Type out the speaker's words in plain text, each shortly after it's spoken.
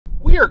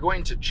we are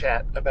going to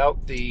chat about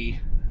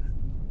some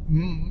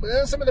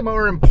of the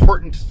more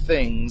important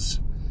things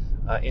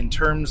in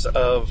terms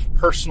of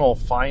personal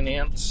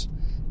finance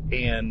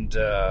and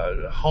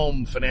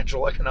home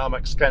financial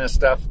economics kind of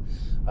stuff.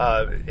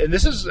 And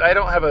this is, I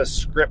don't have a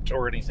script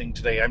or anything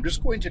today. I'm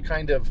just going to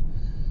kind of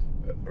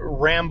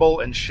ramble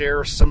and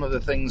share some of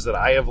the things that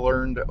I have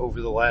learned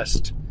over the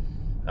last,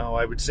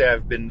 I would say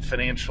I've been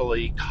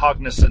financially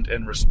cognizant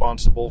and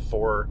responsible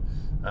for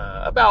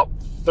about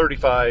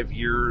 35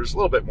 years, a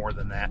little bit more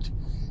than that.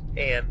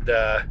 And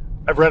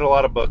I've read a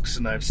lot of books,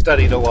 and I've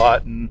studied a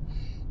lot, and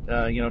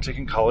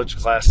taken college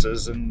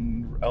classes,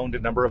 and owned a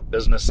number of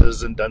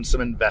businesses, and done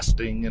some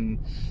investing, and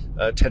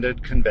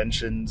attended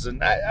conventions.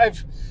 And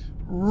I've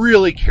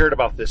really cared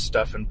about this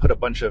stuff and put a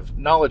bunch of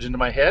knowledge into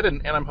my head,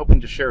 and I'm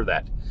hoping to share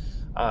that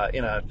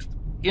in a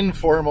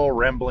informal,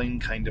 rambling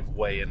kind of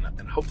way, and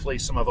hopefully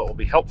some of it will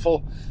be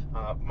helpful.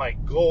 My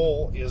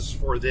goal is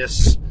for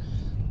this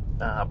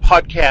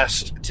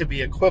podcast to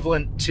be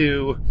equivalent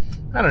to,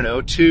 I don't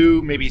know,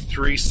 2, maybe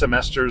 3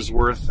 semesters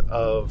worth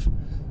of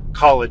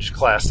college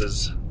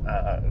classes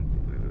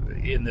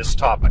in this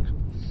topic.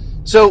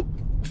 So,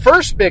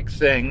 first big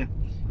thing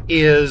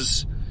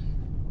is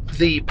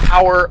the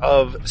power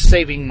of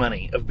saving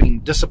money, of being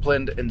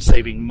disciplined and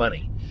saving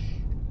money.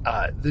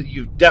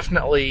 You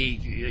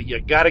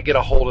got to get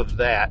a hold of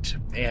that,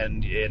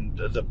 and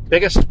the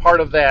biggest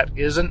part of that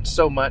isn't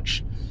so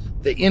much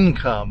the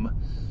income,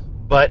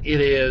 but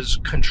it is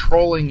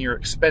controlling your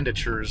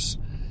expenditures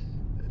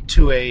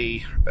to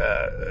a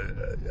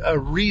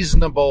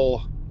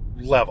reasonable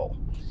level.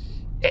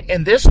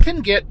 And this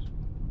can get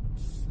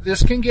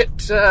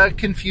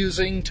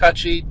confusing,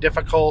 touchy,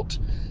 difficult.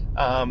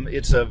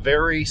 It's a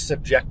very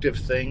subjective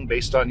thing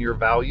based on your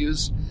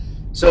values.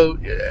 So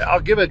I'll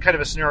give a kind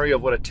of a scenario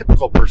of what a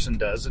typical person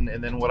does, and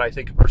then what I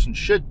think a person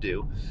should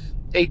do.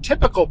 A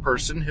typical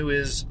person who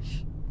is,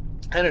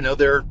 I don't know,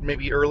 they're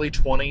maybe early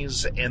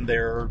 20s, and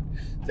they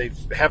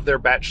have their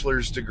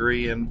bachelor's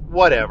degree in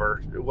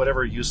whatever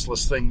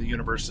useless thing the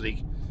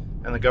university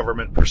and the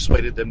government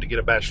persuaded them to get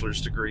a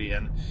bachelor's degree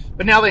in.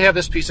 But now they have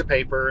this piece of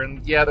paper,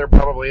 and yeah, they're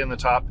probably in the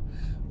top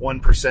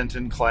 1%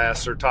 in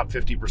class, or top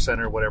 50%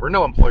 or whatever.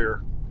 No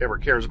employer ever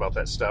cares about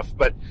that stuff,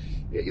 but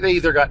they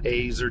either got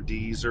A's or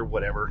D's or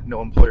whatever.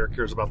 No employer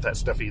cares about that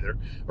stuff either,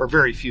 or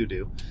very few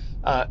do.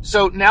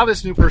 So now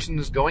this new person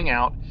is going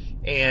out,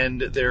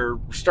 and they're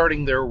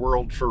starting their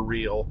world for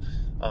real,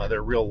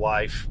 their real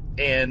life,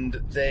 and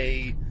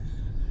they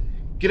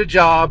get a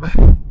job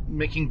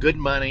making good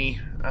money.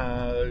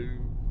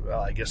 Well,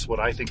 I guess what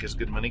I think is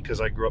good money,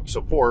 because I grew up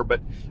so poor,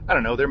 but I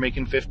don't know, they're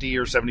making $50,000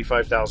 or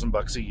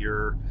 $75,000 a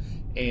year,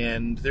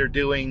 and they're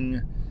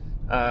doing,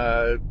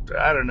 I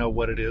don't know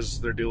what it is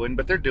they're doing,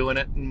 but they're doing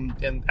it,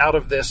 and out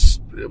of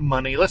this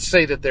money, let's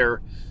say that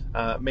they're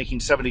making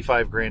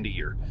 $75,000 a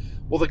year.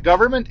 Well, the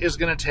government is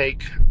going to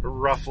take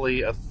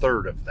roughly a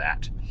third of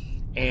that,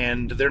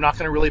 and they're not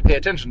going to really pay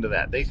attention to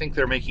that. They think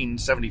they're making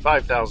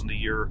 $75,000 a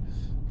year,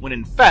 when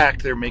in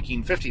fact they're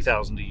making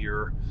 $50,000 a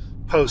year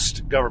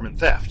post-government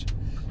theft.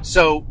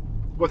 So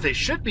what they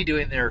should be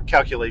doing their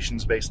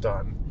calculations based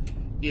on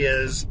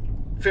is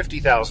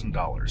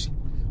 $50,000.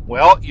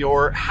 Well,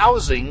 your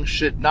housing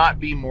should not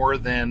be more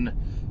than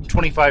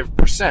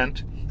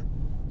 25%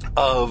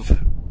 of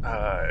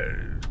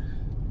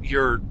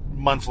your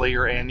monthly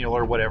or annual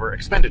or whatever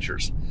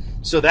expenditures.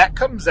 So that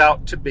comes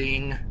out to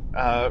being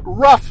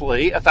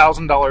roughly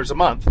 $1,000 a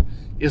month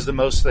is the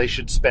most they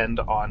should spend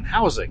on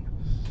housing.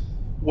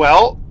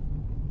 Well,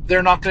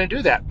 they're not going to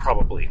do that,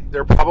 probably.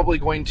 They're probably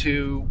going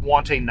to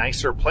want a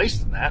nicer place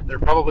than that. They're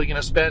probably going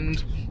to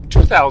spend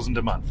 $2,000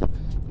 a month,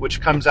 which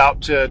comes out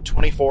to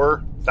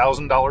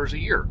 $24,000 a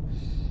year.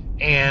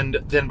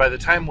 And then by the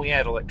time we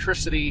add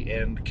electricity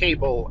and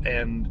cable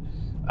and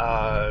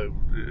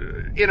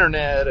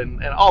internet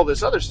and all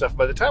this other stuff,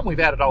 by the time we've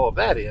added all of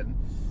that in,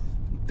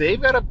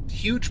 they've got a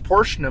huge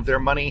portion of their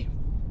money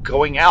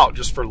going out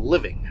just for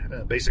living,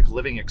 basic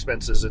living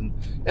expenses and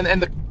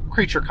the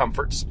creature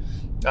comforts.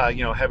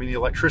 Having the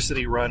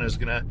electricity run is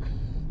going to,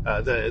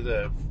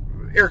 the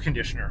air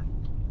conditioner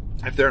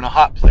if they're in a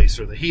hot place,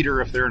 or the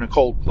heater if they're in a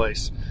cold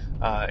place.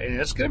 And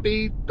it's going to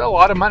be a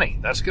lot of money.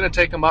 That's going to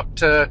take them up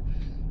to,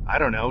 I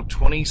don't know,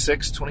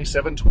 $26,000,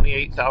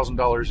 $27,000,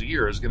 $28,000 a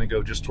year is going to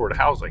go just toward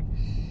housing.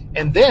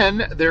 And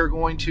then they're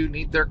going to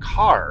need their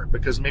car,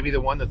 because maybe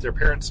the one that their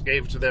parents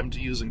gave to them to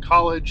use in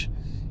college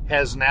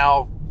has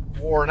now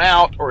worn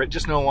out, or it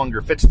just no longer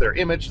fits their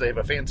image. They have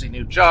a fancy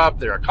new job.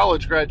 They're a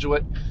college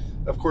graduate.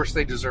 Of course,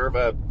 they deserve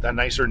a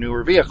nicer,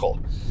 newer vehicle.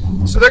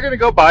 So they're going to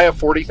go buy a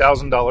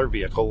 $40,000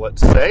 vehicle,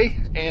 let's say,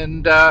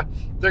 and they're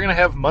going to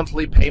have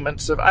monthly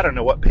payments of, I don't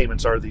know what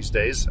payments are these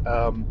days.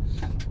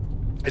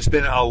 It's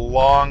been a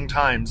long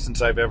time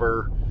since I've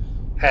ever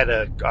had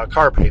a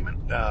car payment,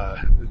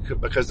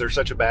 because they're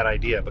such a bad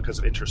idea because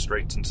of interest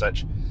rates and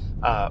such.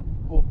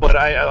 But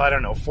I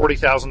don't know,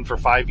 $40,000 for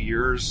 5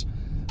 years.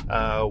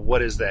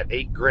 What is that?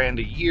 $8,000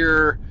 a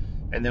year,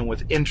 and then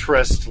with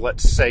interest,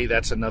 let's say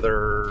that's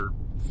another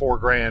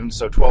 $4,000,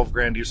 so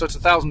 $12,000 a year. So it's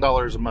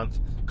 $1,000 a month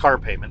car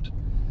payment.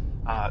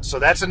 So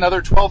that's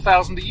another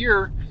 $12,000 a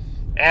year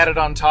added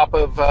on top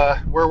of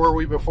where were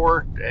we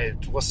before?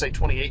 Let's say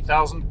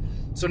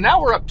 $28,000. So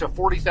now we're up to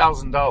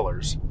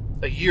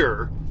 $40,000 a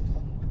year,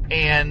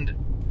 and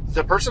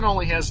the person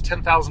only has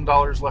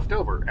 $10,000 left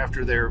over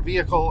after their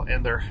vehicle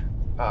and their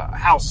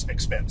house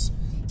expense,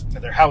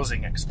 and their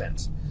housing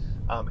expense.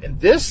 And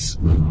this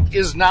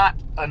is not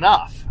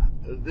enough.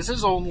 This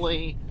is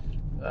only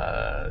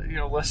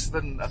less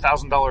than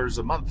 $1,000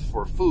 a month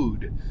for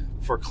food,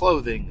 for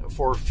clothing,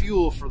 for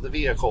fuel for the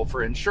vehicle,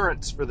 for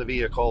insurance for the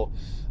vehicle,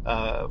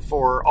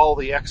 for all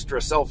the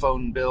extra cell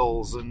phone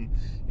bills and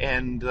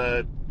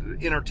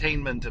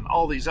entertainment and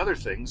all these other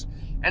things.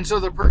 And so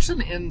the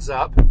person ends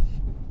up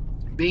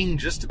being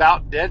just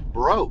about dead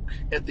broke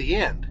at the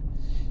end.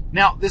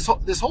 Now, this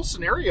whole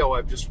scenario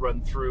I've just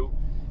run through,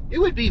 it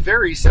would be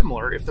very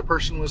similar if the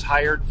person was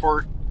hired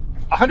for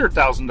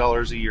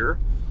 $100,000 a year,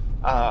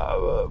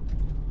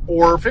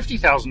 or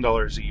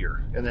 $50,000 a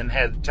year, and then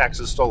had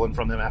taxes stolen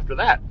from them after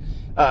that,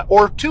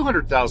 or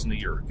 $200,000 a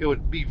year. It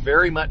would be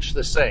very much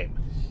the same.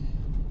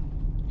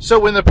 So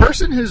when the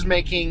person who's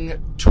making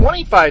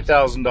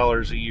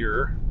 $25,000 a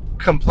year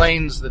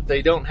complains that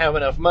they don't have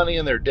enough money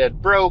and they're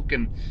dead broke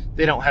and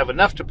they don't have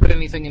enough to put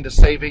anything into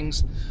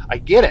savings, I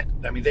get it.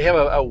 I mean, they have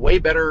a way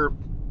better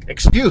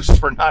excuse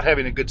for not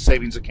having a good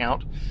savings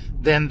account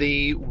than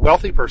the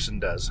wealthy person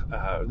does,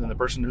 than the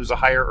person who's a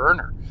higher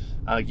earner.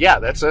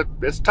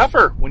 It's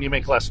tougher when you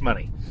make less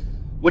money,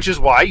 which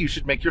is why you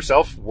should make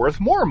yourself worth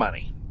more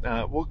money.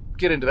 We'll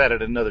get into that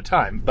at another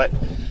time. But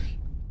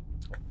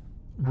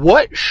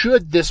what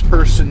should this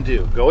person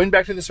do? Going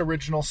back to this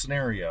original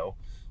scenario,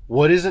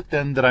 what is it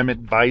then that I'm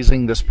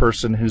advising this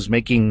person who's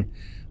making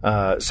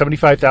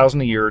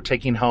 $75,000 a year,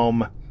 taking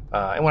home,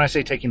 and when I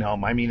say taking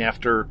home, I mean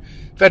after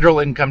federal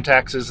income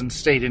taxes and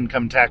state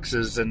income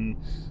taxes and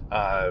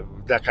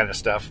that kind of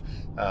stuff,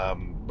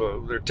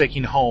 they're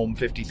taking home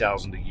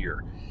 $50,000 a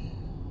year.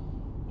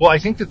 Well, I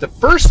think that the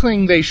first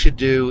thing they should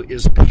do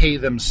is pay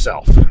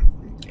themselves.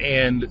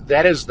 And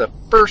that is the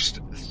first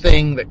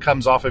thing that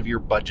comes off of your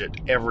budget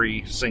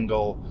every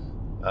single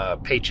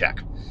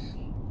paycheck.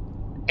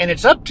 And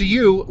it's up to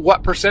you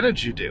what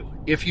percentage you do.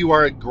 If you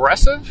are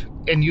aggressive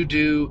and you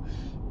do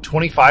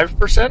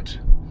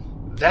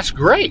 25%, that's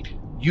great.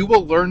 You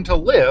will learn to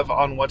live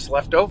on what's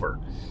left over.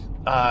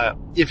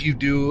 If you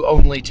do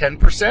only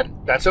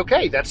 10%, that's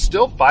okay. That's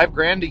still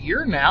 $5,000 a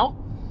year now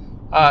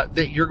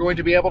that you're going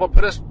to be able to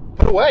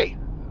put away.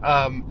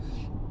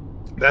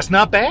 That's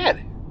not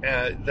bad.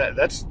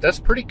 That's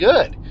pretty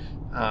good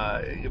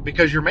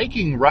because you're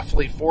making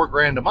roughly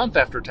 $4,000 a month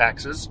after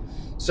taxes.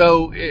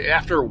 So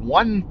after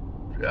one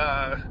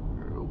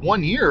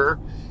year,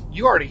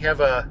 you already have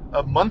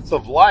a month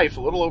of life,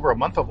 a little over a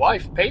month of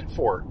life paid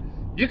for.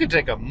 You could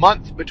take a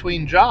month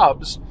between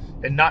jobs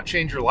and not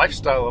change your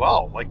lifestyle at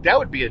all. Like, that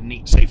would be a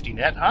neat safety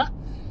net, huh?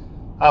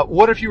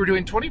 What if you were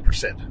doing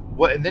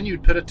 20%? And then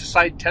you'd put it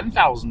aside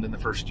 $10,000 in the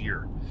first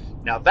year.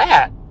 Now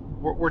that,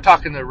 we're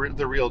talking the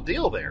real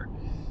deal there.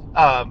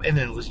 And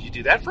then you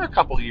do that for a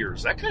couple of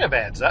years. That kind of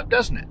adds up,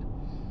 doesn't it?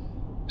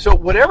 So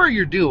whatever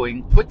you're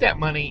doing, put that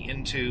money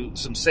into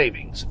some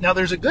savings. Now,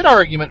 there's a good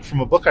argument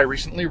from a book I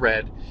recently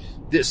read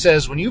that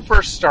says when you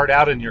first start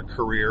out in your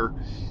career,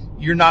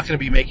 you're not going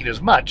to be making as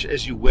much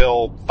as you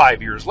will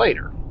 5 years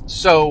later.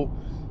 So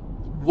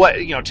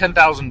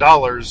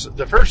 $10,000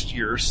 the first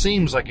year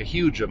seems like a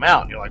huge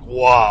amount. You're like,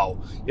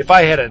 wow, if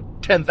I had a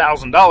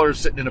 $10,000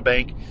 sitting in a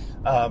bank,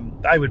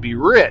 I would be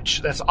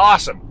rich. That's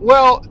awesome.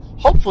 Well,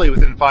 hopefully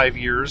within 5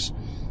 years,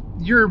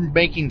 you're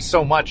making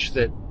so much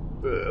that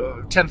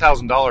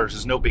 $10,000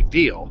 is no big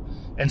deal.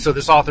 And so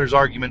this author's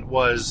argument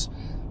was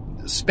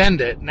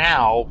spend it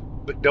now,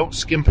 but don't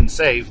skimp and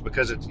save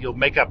because you'll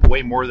make up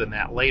way more than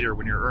that later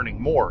when you're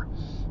earning more.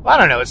 Well, I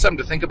don't know. It's something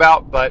to think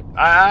about, but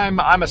I'm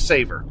a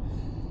saver.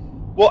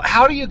 Well,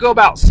 how do you go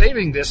about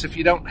saving this if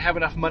you don't have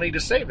enough money to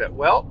save it?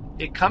 Well,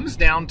 it comes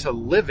down to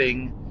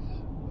living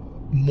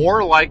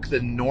more like the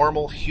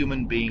normal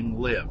human being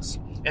lives.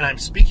 And I'm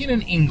speaking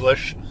in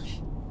English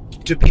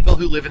to people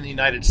who live in the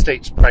United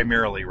States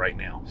primarily right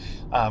now,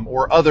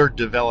 or other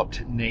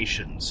developed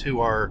nations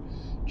who are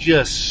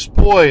just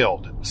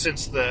spoiled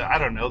since the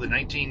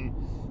 1930s,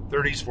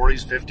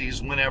 40s,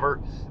 50s,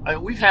 whenever.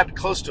 We've had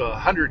close to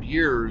 100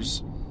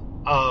 years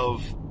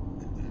of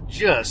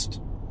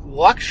just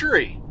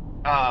luxury,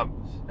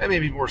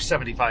 maybe more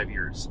 75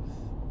 years.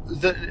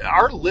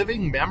 Our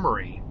living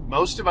memory,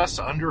 most of us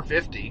under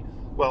 50,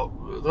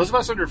 well, those of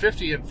us under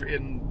 50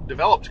 in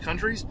developed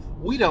countries,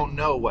 we don't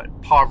know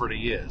what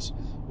poverty is.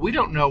 We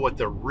don't know what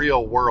the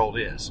real world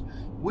is.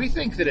 We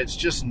think that it's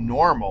just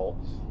normal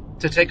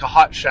to take a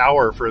hot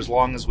shower for as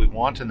long as we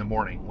want in the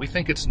morning. We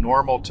think it's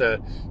normal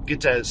to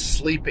get to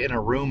sleep in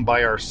a room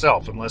by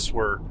ourselves unless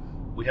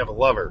we have a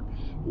lover.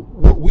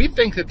 We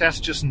think that that's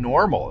just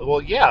normal.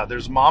 Well, yeah,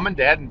 there's mom and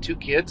dad and 2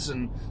 kids,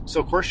 and so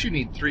of course you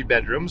need 3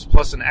 bedrooms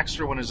plus an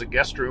extra one as a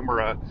guest room or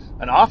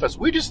an office.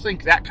 We just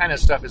think that kind of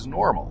stuff is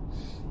normal.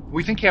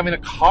 We think having a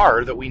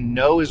car that we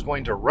know is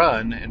going to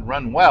run and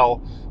run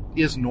well,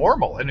 is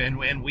normal.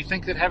 And we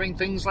think that having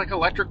things like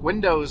electric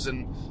windows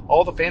and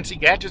all the fancy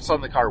gadgets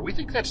on the car, we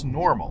think that's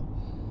normal.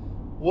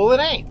 Well,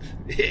 it ain't.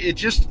 It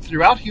just,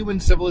 throughout human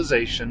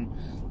civilization,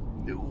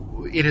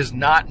 it is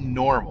not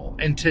normal.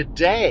 And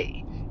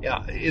today,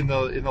 in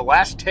the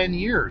last 10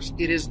 years,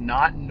 it is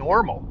not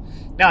normal.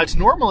 Now, it's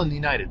normal in the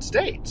United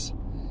States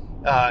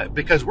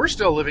because we're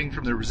still living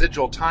from the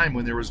residual time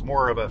when there was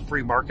more of a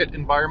free market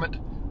environment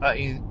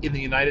in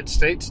the United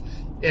States.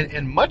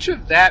 And much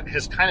of that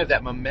has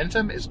that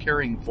momentum is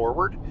carrying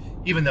forward,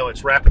 even though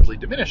it's rapidly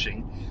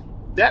diminishing.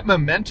 That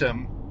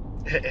momentum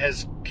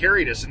has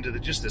carried us into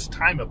just this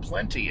time of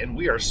plenty, and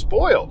we are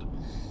spoiled.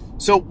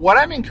 So what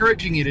I'm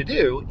encouraging you to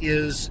do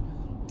is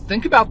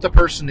think about the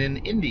person in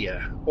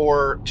India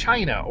or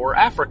China or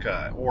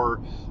Africa,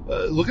 or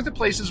look at the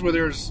places where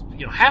there's,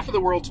 half of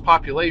the world's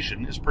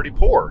population is pretty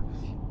poor.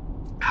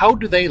 How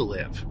do they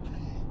live?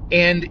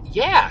 And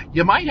yeah,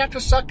 you might have to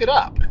suck it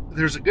up.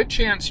 There's a good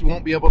chance you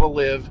won't be able to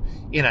live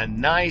in a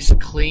nice,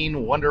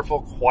 clean,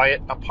 wonderful,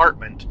 quiet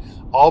apartment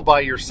all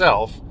by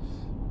yourself,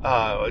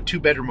 a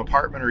 2-bedroom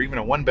apartment, or even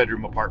a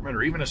 1-bedroom apartment,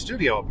 or even a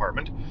studio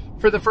apartment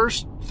for the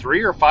first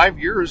 3 or 5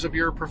 years of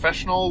your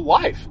professional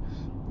life.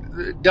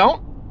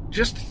 Don't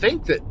just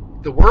think that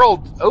the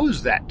world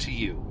owes that to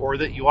you, or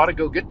that you ought to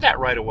go get that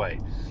right away.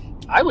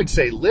 I would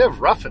say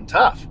live rough and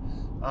tough.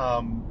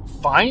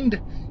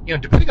 Find,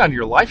 depending on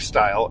your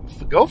lifestyle,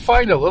 go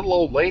find a little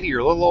old lady or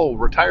a little old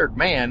retired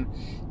man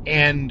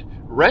and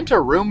rent a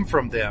room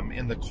from them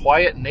in the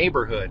quiet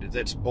neighborhood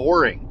that's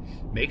boring.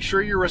 Make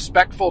sure you're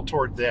respectful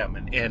toward them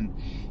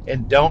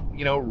and don't,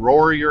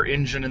 roar your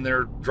engine in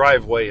their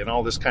driveway and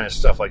all this kind of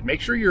stuff. Like, make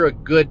sure you're a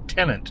good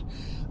tenant.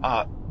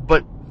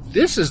 But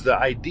this is the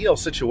ideal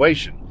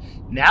situation.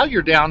 Now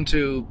you're down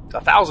to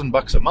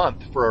 $1,000 a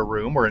month for a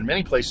room, or in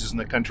many places in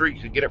the country,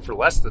 you could get it for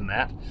less than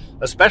that,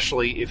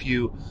 especially if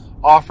you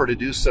offer to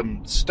do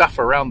some stuff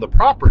around the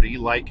property,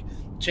 like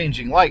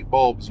changing light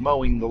bulbs,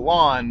 mowing the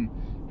lawn,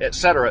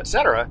 etc.,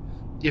 etc.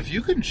 If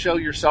you can show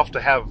yourself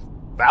to have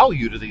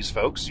value to these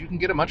folks, you can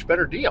get a much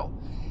better deal.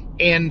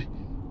 And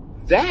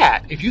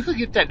that, if you could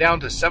get that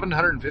down to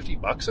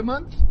 $750 a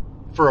month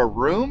for a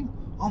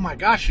room, oh my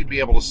gosh, you'd be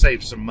able to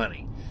save some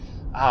money.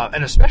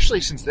 And especially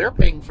since they're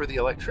paying for the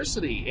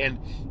electricity, and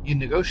you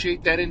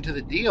negotiate that into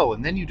the deal,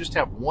 and then you just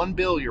have one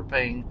bill you're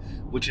paying,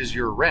 which is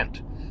your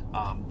rent.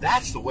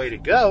 That's the way to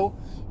go.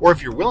 Or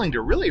if you're willing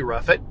to really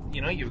rough it,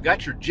 you've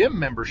got your gym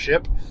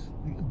membership,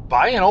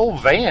 buy an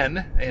old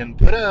van and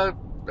put a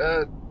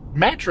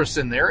mattress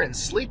in there and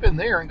sleep in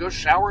there and go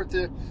shower at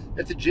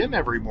the gym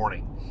every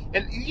morning.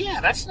 And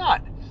yeah, that's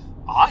not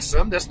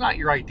awesome. That's not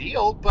your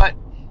ideal, but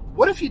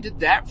what if you did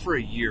that for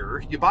a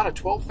year? You bought a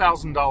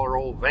 $12,000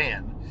 old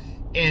van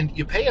and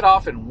you pay it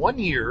off in 1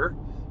 year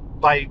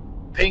by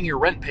paying your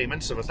rent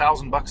payments of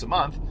 $1,000 a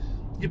month.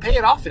 You pay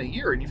it off in a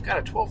year and you've got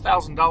a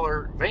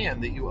 $12,000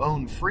 van that you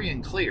own free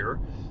and clear.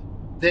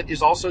 That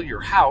is also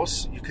your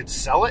house. You could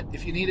sell it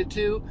if you needed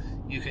to.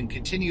 You can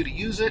continue to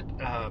use it.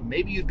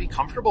 Maybe you'd be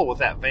comfortable with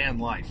that van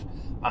life.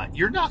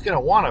 You're not going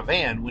to want a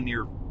van when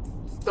you're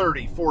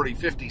 30, 40,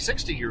 50,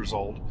 60 years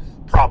old,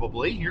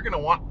 probably. You're going to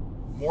want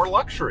more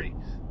luxury.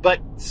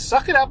 But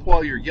suck it up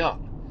while you're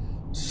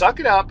young. Suck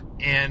it up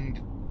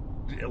and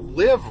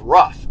live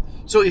rough.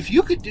 So if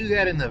you could do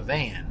that in the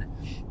van,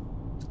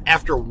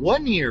 after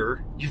 1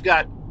 year, you've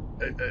got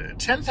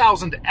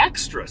 10,000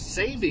 extra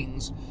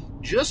savings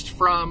just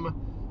from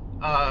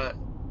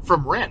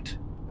rent,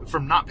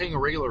 from not paying a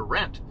regular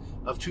rent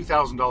of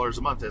 $2,000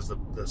 a month as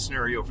the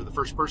scenario for the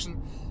first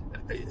person.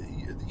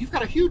 You've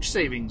got a huge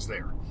savings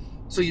there.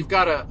 So you've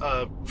got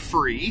a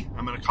free,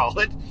 I'm going to call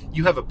it,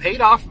 you have a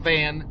paid off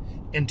van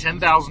and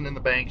 $10,000 in the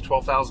bank,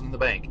 $12,000 in the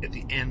bank at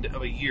the end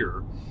of a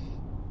year.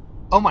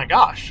 Oh my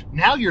gosh,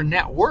 now your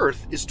net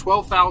worth is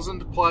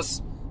 $12,000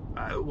 plus,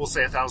 we'll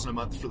say $1,000 a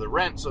month for the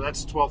rent, so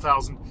that's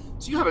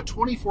 $12,000. So you have a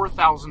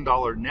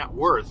 $24,000 net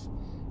worth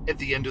at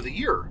the end of the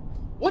year.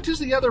 What does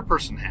the other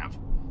person have?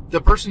 The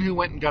person who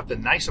went and got the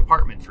nice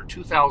apartment for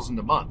 $2,000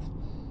 a month.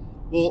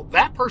 Well,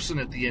 that person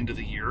at the end of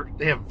the year,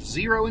 they have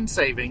zero in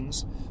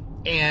savings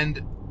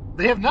and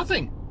they have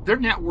nothing. Their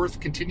net worth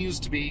continues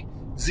to be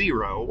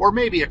zero, or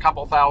maybe a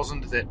couple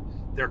thousand that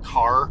their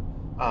car,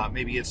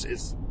 maybe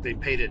it's they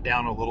paid it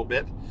down a little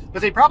bit,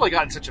 but they probably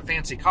got in such a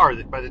fancy car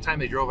that by the time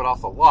they drove it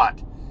off the lot,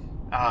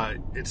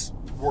 it's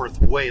worth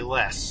way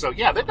less. So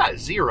yeah, they've got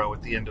zero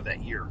at the end of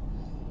that year.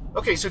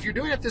 Okay, so if you're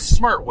doing it this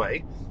smart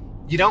way,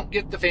 you don't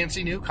get the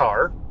fancy new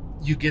car.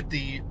 You get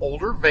the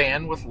older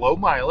van with low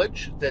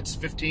mileage that's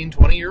 15,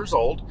 20 years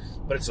old,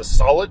 but it's a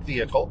solid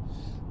vehicle.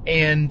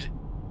 And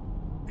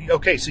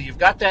okay, so you've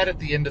got that at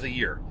the end of the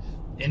year,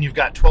 and you've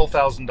got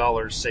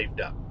 $12,000 saved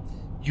up.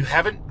 You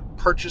haven't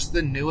purchased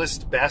the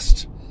newest,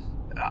 best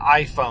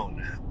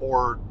iPhone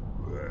or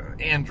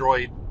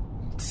Android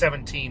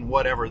 17,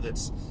 whatever,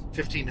 that's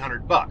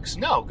 $1,500.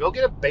 No, go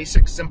get a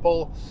basic,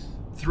 simple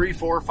 $300,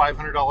 $400,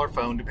 $500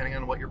 phone, depending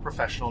on what your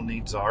professional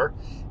needs are,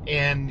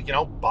 and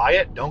buy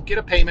it. Don't get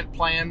a payment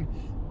plan.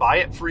 Buy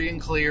it free and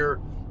clear.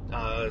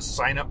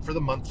 Sign up for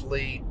the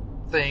monthly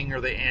thing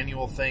or the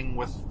annual thing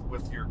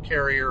with your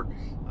carrier.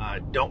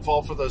 Don't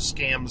fall for those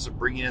scams of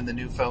bringing in the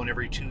new phone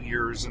every 2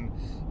 years, and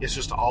it's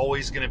just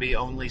always going to be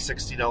only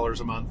 $60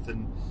 a month,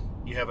 and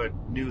you have a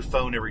new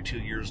phone every 2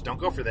 years. Don't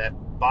go for that.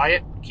 Buy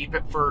it, keep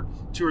it for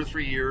 2 or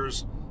 3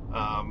 years,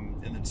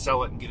 and then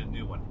sell it and get a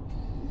new one.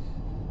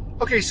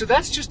 Okay, so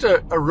that's just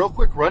a real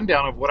quick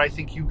rundown of what I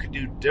think you could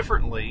do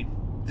differently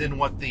than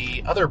what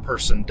the other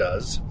person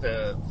does,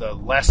 the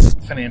less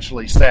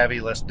financially savvy,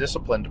 less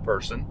disciplined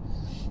person.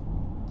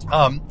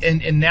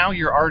 And now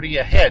you're already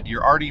ahead.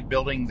 You're already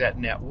building that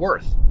net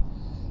worth.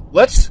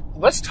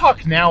 Let's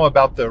talk now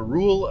about the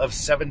rule of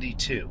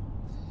 72.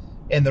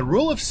 And the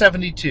rule of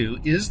 72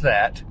 is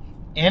that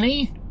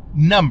any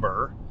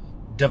number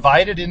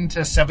divided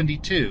into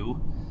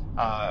 72,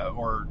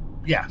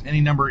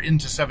 any number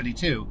into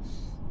 72,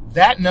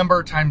 that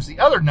number times the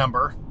other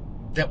number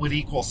that would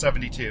equal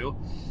 72,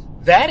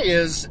 that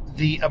is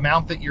the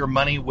amount that your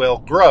money will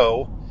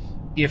grow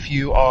if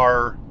you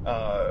are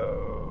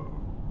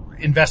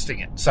investing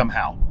it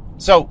somehow.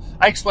 So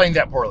I explained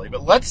that poorly,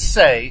 but let's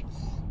say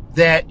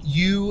that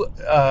you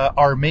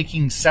are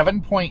making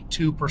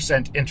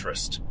 7.2%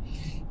 interest.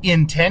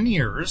 In 10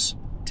 years,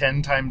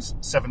 10 times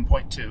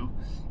 7.2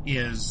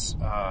 is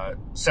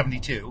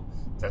 72.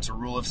 That's a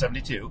rule of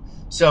 72.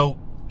 So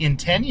in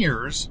 10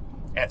 years,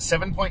 at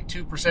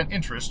 7.2%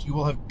 interest, you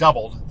will have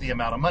doubled the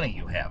amount of money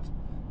you have.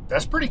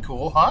 That's pretty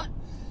cool, huh?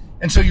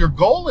 And so your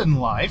goal in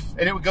life,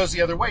 and it goes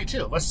the other way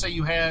too. Let's say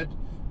you had,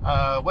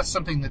 what's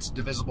something that's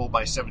divisible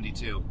by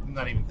 72? I'm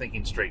not even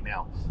thinking straight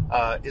now.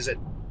 Is it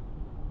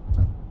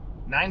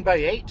 9 by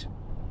 8?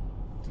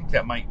 I think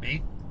that might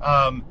be.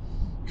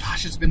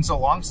 Gosh, it's been so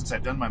long since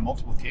I've done my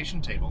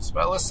multiplication tables,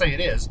 but let's say it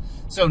is.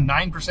 So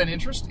 9%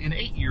 interest, in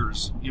 8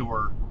 years,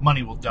 your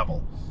money will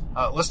double.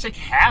 Let's take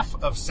half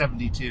of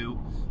 72,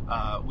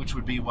 which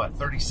would be what,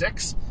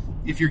 36?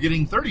 If you're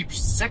getting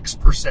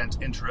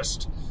 36%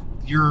 interest,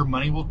 your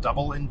money will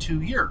double in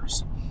 2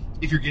 years.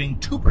 If you're getting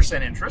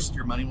 2% interest,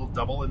 your money will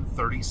double in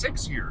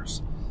 36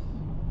 years.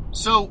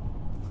 So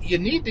you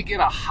need to get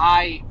a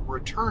high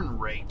return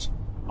rate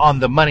on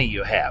the money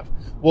you have.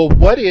 Well,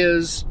 what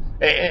is,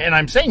 and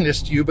I'm saying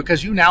this to you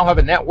because you now have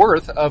a net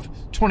worth of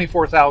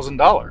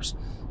 $24,000.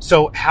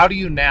 So how do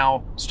you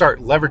now start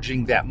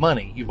leveraging that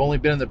money? You've only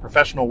been in the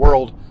professional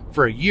world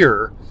for a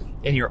year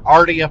and you're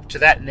already up to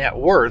that net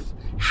worth.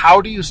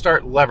 How do you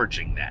start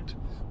leveraging that?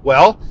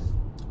 Well,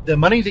 the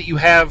money that you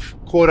have,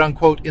 quote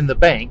unquote, in the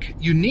bank,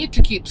 you need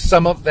to keep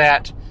some of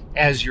that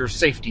as your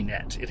safety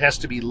net. It has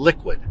to be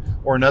liquid,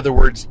 or in other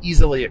words,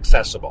 easily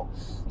accessible.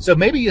 So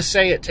maybe you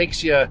say it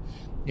takes you,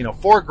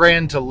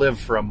 $4,000 to live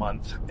for a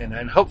month,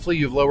 and hopefully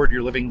you've lowered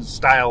your living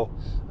style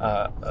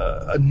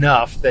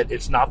enough that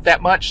it's not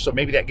that much. So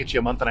maybe that gets you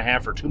a month and a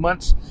half or 2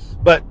 months,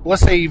 but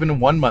let's say even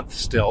 1 month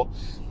still.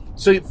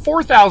 So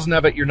 4,000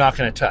 of it you're not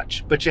going to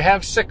touch, but you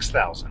have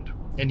 6,000,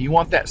 and you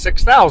want that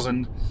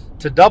 6,000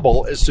 to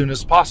double as soon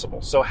as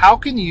possible. So how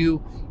can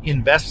you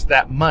invest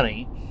that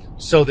money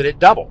so that it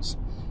doubles?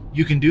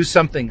 You can do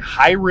something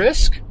high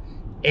risk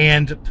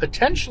and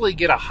potentially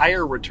get a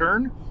higher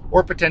return,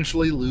 or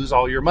potentially lose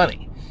all your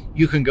money.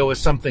 You can go with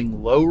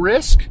something low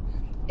risk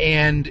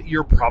and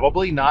you're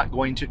probably not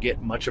going to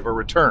get much of a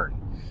return.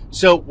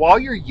 So while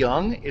you're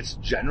young, it's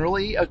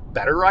generally a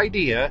better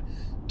idea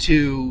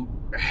to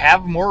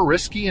have more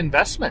risky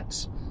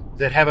investments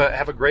that have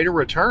a greater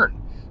return.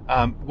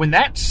 When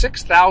that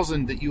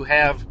 6,000 that you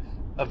have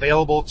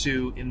available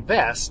to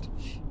invest,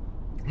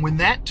 when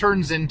that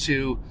turns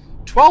into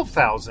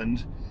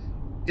 12,000,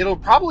 it'll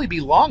probably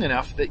be long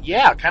enough that,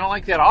 kind of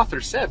like that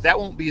author said, that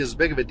won't be as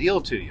big of a deal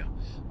to you.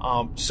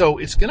 So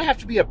it's going to have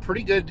to be a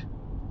pretty good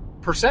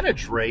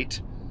percentage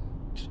rate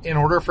in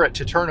order for it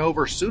to turn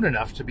over soon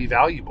enough to be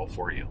valuable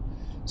for you.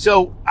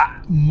 So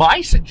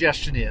my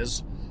suggestion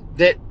is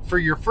that for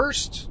your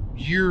first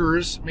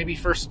years, maybe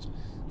first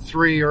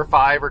 3 or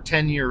 5 or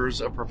 10 years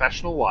of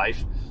professional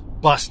life,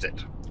 bust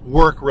it.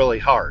 Work really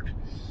hard.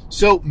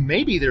 So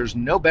maybe there's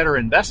no better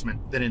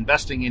investment than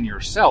investing in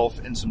yourself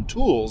and some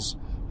tools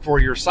for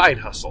your side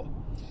hustle.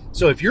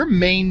 So if your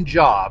main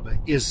job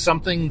is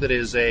something that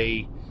is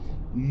a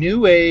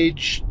new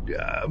age,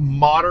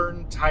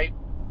 modern type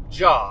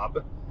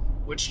job,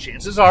 which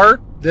chances are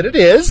that it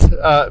is,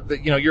 that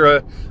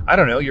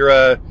you're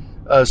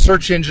a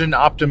search engine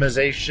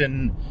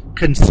optimization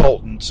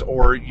consultant,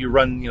 or you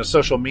run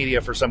social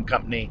media for some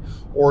company,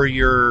 or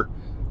you're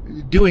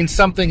doing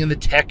something in the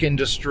tech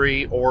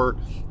industry, or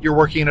you're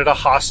working at a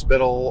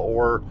hospital,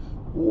 or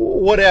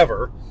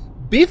whatever.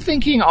 Be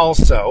thinking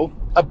also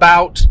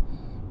about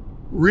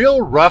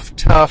real rough,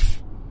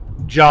 tough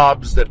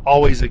jobs that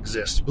always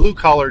exist,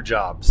 blue-collar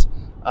jobs,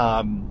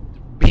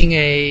 being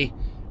a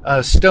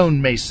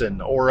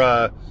stonemason or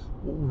a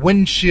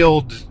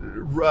windshield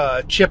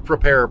chip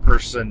repair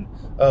person,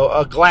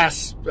 a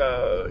glass,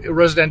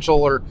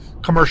 residential or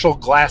commercial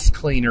glass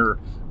cleaner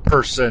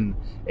person,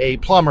 a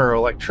plumber,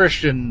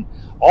 electrician,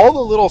 all the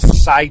little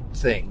side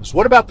things.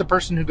 What about the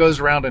person who goes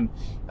around and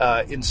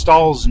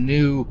installs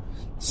new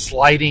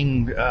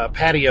sliding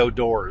patio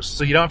doors,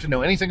 so you don't have to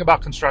know anything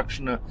about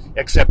construction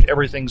except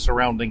everything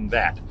surrounding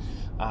that?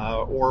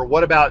 Or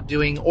what about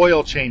doing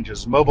oil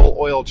changes, mobile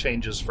oil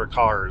changes for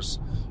cars?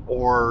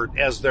 Or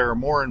as there are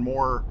more and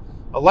more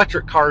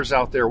electric cars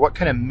out there, what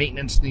kind of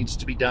maintenance needs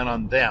to be done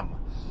on them?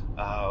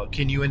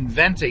 Can you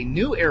invent a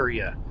new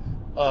area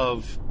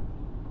of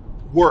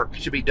work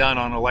to be done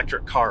on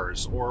electric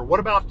cars? Or what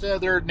about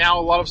there are now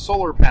a lot of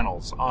solar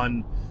panels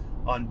on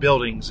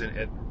buildings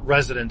and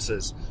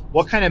residences?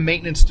 What kind of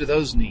maintenance do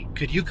those need?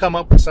 Could you come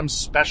up with some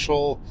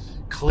special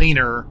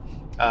cleaner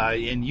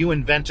and you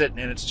invent it,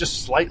 and it's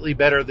just slightly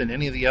better than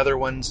any of the other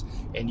ones,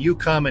 and you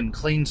come and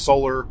clean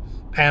solar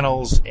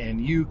panels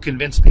and you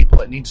convince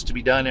people it needs to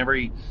be done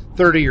every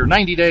 30 or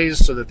 90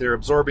 days so that they're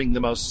absorbing the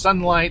most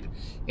sunlight,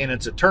 and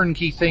it's a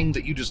turnkey thing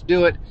that you just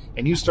do it,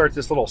 and you start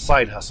this little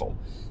side hustle.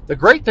 The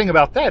great thing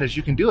about that is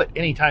you can do it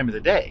any time of the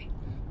day.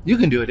 You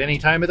can do it any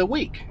time of the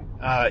week.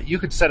 You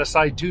could set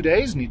aside 2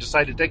 days and you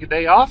decide to take a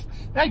day off.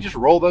 Now you just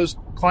roll those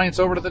clients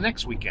over to the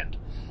next weekend.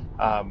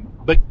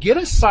 But get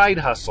a side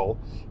hustle,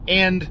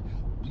 and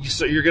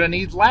so you're going to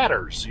need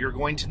ladders. You're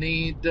going to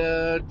need,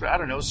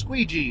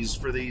 squeegees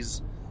for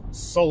these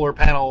solar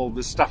panel,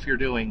 the stuff you're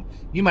doing.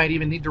 You might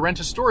even need to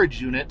rent a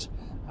storage unit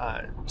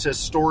to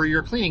store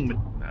your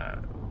cleaning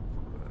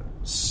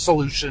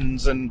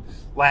solutions and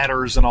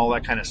ladders and all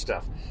that kind of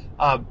stuff.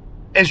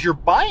 As you're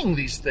buying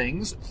these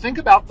things, think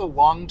about the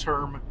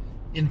long-term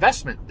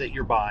investment that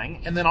you're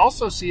buying, and then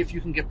also see if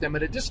you can get them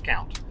at a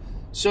discount.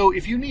 So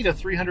if you need a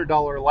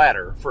 $300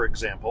 ladder, for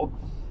example,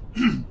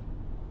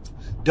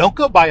 don't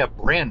go buy a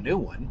brand new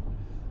one.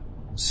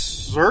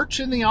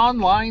 Search in the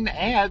online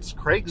ads,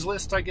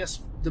 Craigslist, I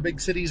guess the big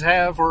cities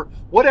have, or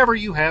whatever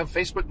you have,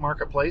 Facebook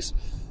Marketplace.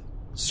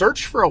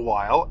 Search for a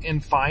while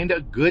and find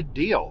a good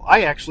deal.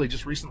 I actually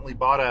just recently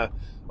bought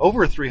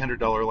over a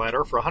 $300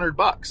 ladder for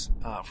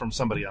 $100 from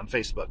somebody on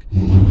Facebook.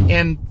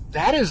 And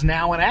that is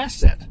now an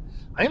asset.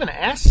 I have an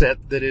asset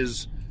that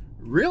is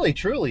really,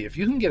 truly, if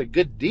you can get a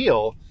good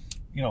deal,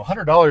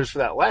 $100 for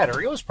that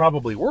ladder, it was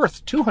probably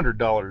worth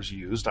 $200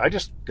 used. I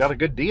just got a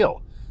good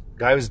deal. The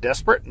guy was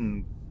desperate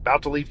and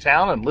about to leave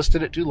town and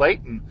listed it too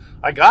late, and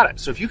I got it.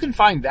 So if you can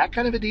find that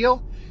kind of a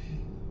deal,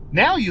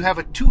 now you have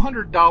a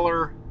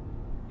 $200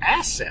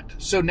 asset.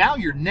 So now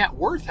your net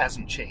worth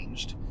hasn't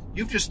changed.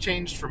 You've just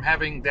changed from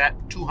having that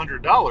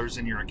 $200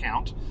 in your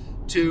account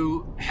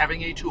to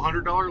having a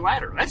 $200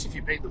 ladder. That's if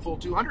you paid the full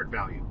 $200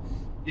 value.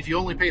 If you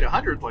only paid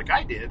 $100 like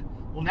I did,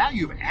 well, now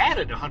you've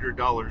added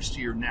 $100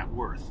 to your net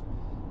worth.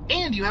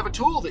 And you have a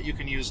tool that you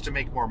can use to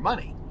make more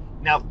money.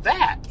 Now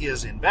that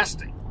is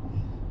investing.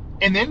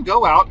 And then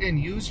go out and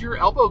use your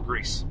elbow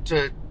grease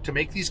to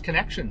make these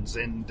connections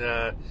and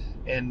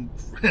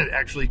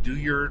actually do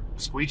your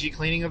squeegee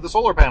cleaning of the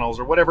solar panels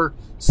or whatever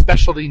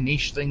specialty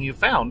niche thing you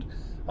found.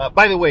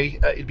 By the way,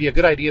 it'd be a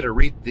good idea to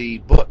read the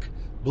book,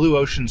 Blue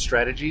Ocean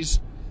Strategies.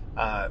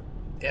 I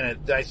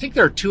think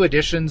there are 2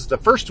 editions. The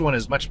first one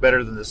is much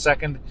better than the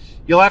second.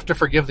 You'll have to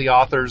forgive the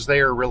authors. They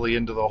are really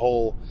into the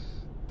whole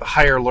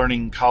higher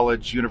learning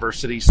college,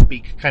 university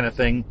speak kind of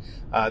thing.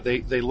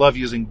 They love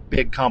using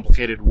big,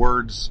 complicated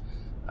words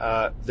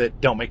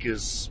that don't make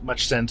as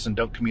much sense and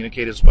don't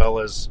communicate as well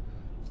as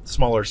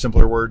smaller,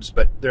 simpler words.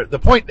 But the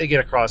point they get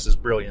across is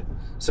brilliant.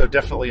 So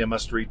definitely a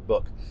must-read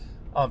book.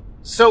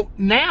 So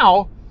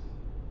now,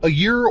 a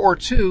year or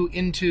 2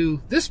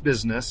 into this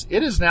business,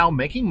 it is now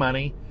making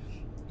money.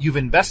 You've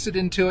invested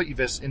into it. You've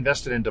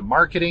invested into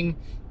marketing.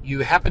 You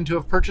happen to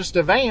have purchased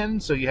a van,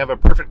 so you have a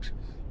perfect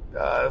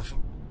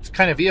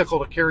kind of vehicle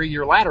to carry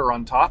your ladder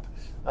on top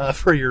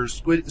for your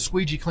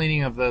squeegee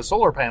cleaning of the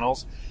solar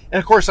panels. And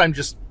of course, I'm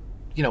just,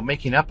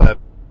 making up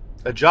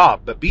a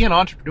job. But be an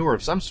entrepreneur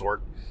of some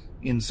sort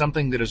in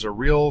something that is a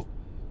real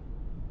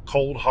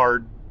cold,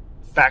 hard,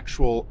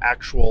 factual,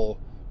 actual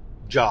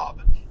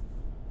job.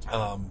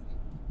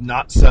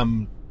 Not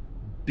some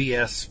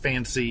BS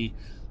fancy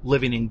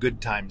living in good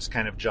times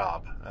kind of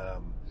job.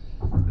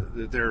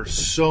 There are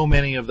so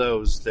many of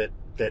those that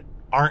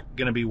aren't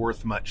going to be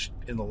worth much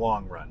in the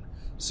long run.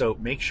 So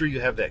make sure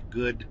you have that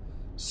good,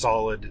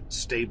 solid,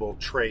 stable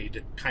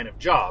trade kind of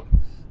job.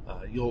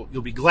 You'll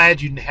be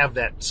glad you have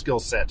that skill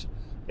set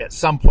at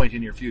some point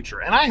in your future.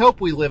 And I hope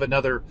we live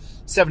another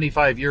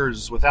 75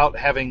 years without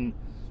having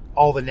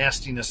all the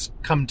nastiness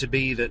come to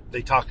be that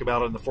they talk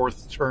about on The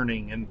Fourth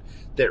Turning and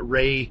that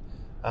Ray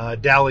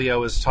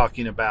Dalio is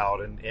talking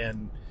about.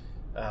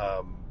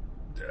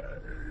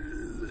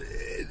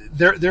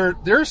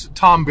 There's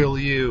Tom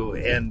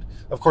Bilyeu, and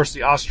of course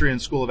the Austrian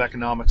School of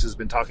Economics has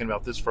been talking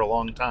about this for a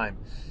long time.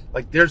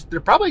 Like there are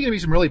probably going to be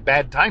some really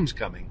bad times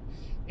coming,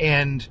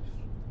 and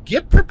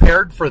get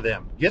prepared for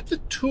them. Get the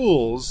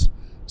tools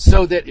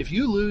so that if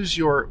you lose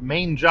your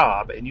main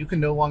job and you can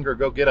no longer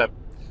go get a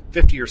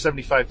 $50,000 or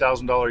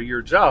 $75,000 a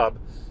year job,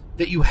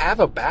 that you have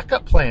a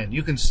backup plan.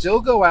 You can still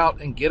go out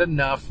and get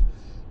enough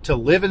to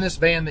live in this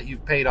van that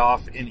you've paid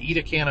off and eat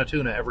a can of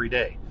tuna every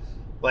day.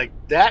 Like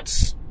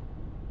that's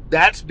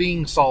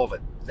being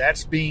solvent.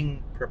 That's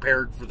being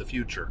prepared for the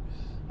future,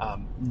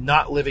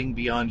 not living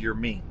beyond your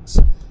means.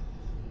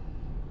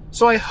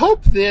 So I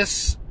hope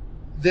this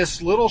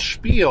little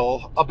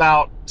spiel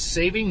about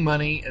saving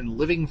money and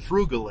living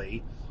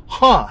frugally,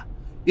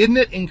 isn't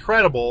it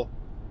incredible?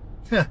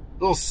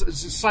 Little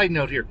side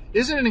note here.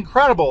 Isn't it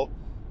incredible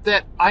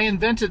that I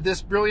invented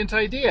this brilliant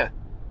idea?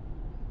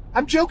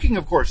 I'm joking,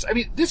 of course. I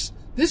mean, this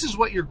is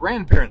what your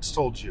grandparents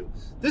told you.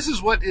 This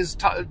is what is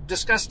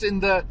discussed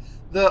in the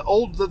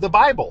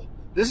Bible.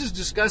 This is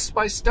discussed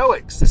by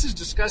Stoics. This is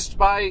discussed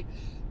by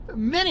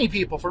many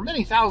people for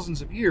many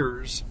thousands of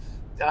years.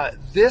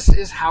 This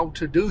is how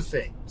to do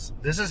things.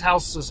 This is how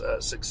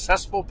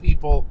successful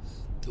people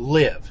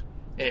live.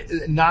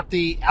 Not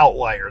the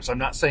outliers. I'm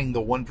not saying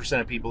the 1%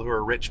 of people who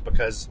are rich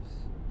because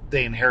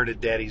they inherited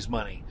daddy's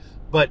money.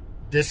 But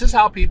this is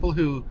how people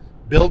who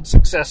build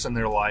success in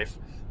their life,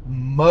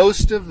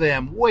 most of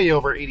them, way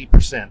over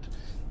 80%,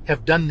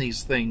 have done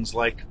these things.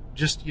 Like,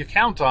 just you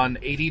count on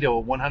 80 to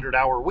 100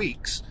 hour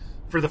weeks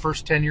for the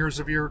first 10 years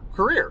of your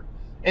career.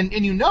 And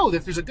you know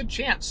that there's a good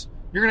chance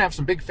you're going to have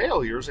some big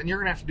failures, and you're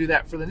going to have to do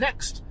that for the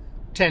next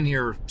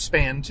 10-year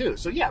span too.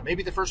 So yeah,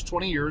 maybe the first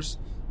 20 years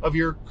of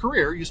your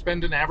career, you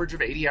spend an average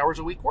of 80 hours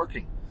a week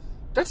working.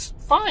 That's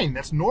fine.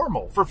 That's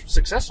normal for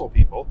successful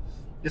people.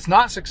 It's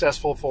not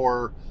successful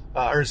for,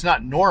 or it's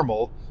not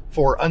normal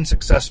for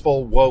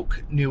unsuccessful,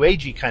 woke, new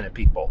agey kind of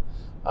people.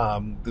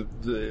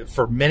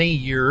 For many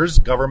years,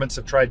 governments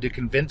have tried to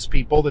convince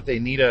people that they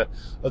need a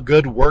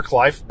good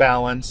work-life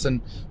balance,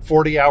 and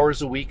 40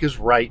 hours a week is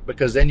right,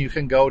 because then you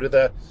can go to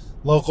the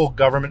local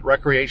government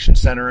recreation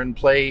center and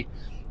play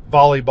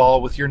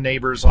volleyball with your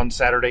neighbors on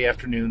Saturday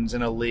afternoons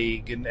in a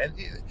league. And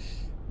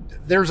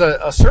there's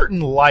a certain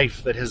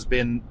life that has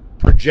been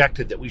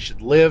projected that we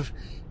should live,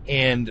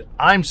 and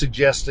I'm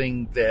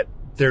suggesting that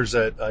there's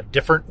a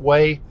different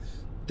way.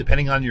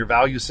 Depending on your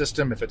value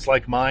system, if it's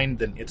like mine,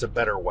 then it's a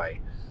better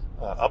way.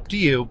 Up to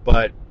you,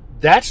 but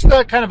that's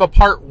the kind of a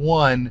part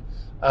one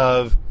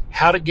of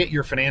how to get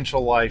your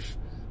financial life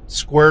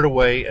squared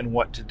away and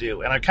what to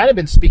do. And I've kind of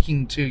been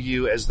speaking to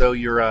you as though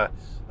you're a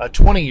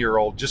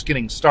 20-year-old just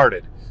getting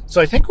started. So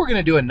I think we're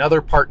going to do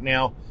another part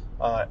now.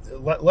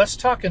 Let's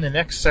talk in the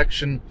next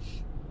section.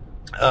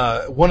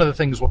 One of the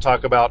things we'll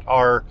talk about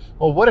are,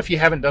 well, what if you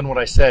haven't done what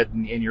I said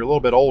and you're a little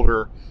bit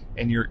older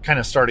and you're kind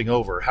of starting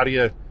over? How do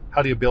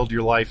you build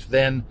your life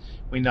then?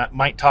 We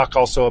might talk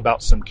also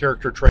about some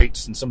character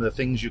traits and some of the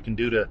things you can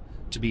do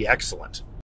to be excellent.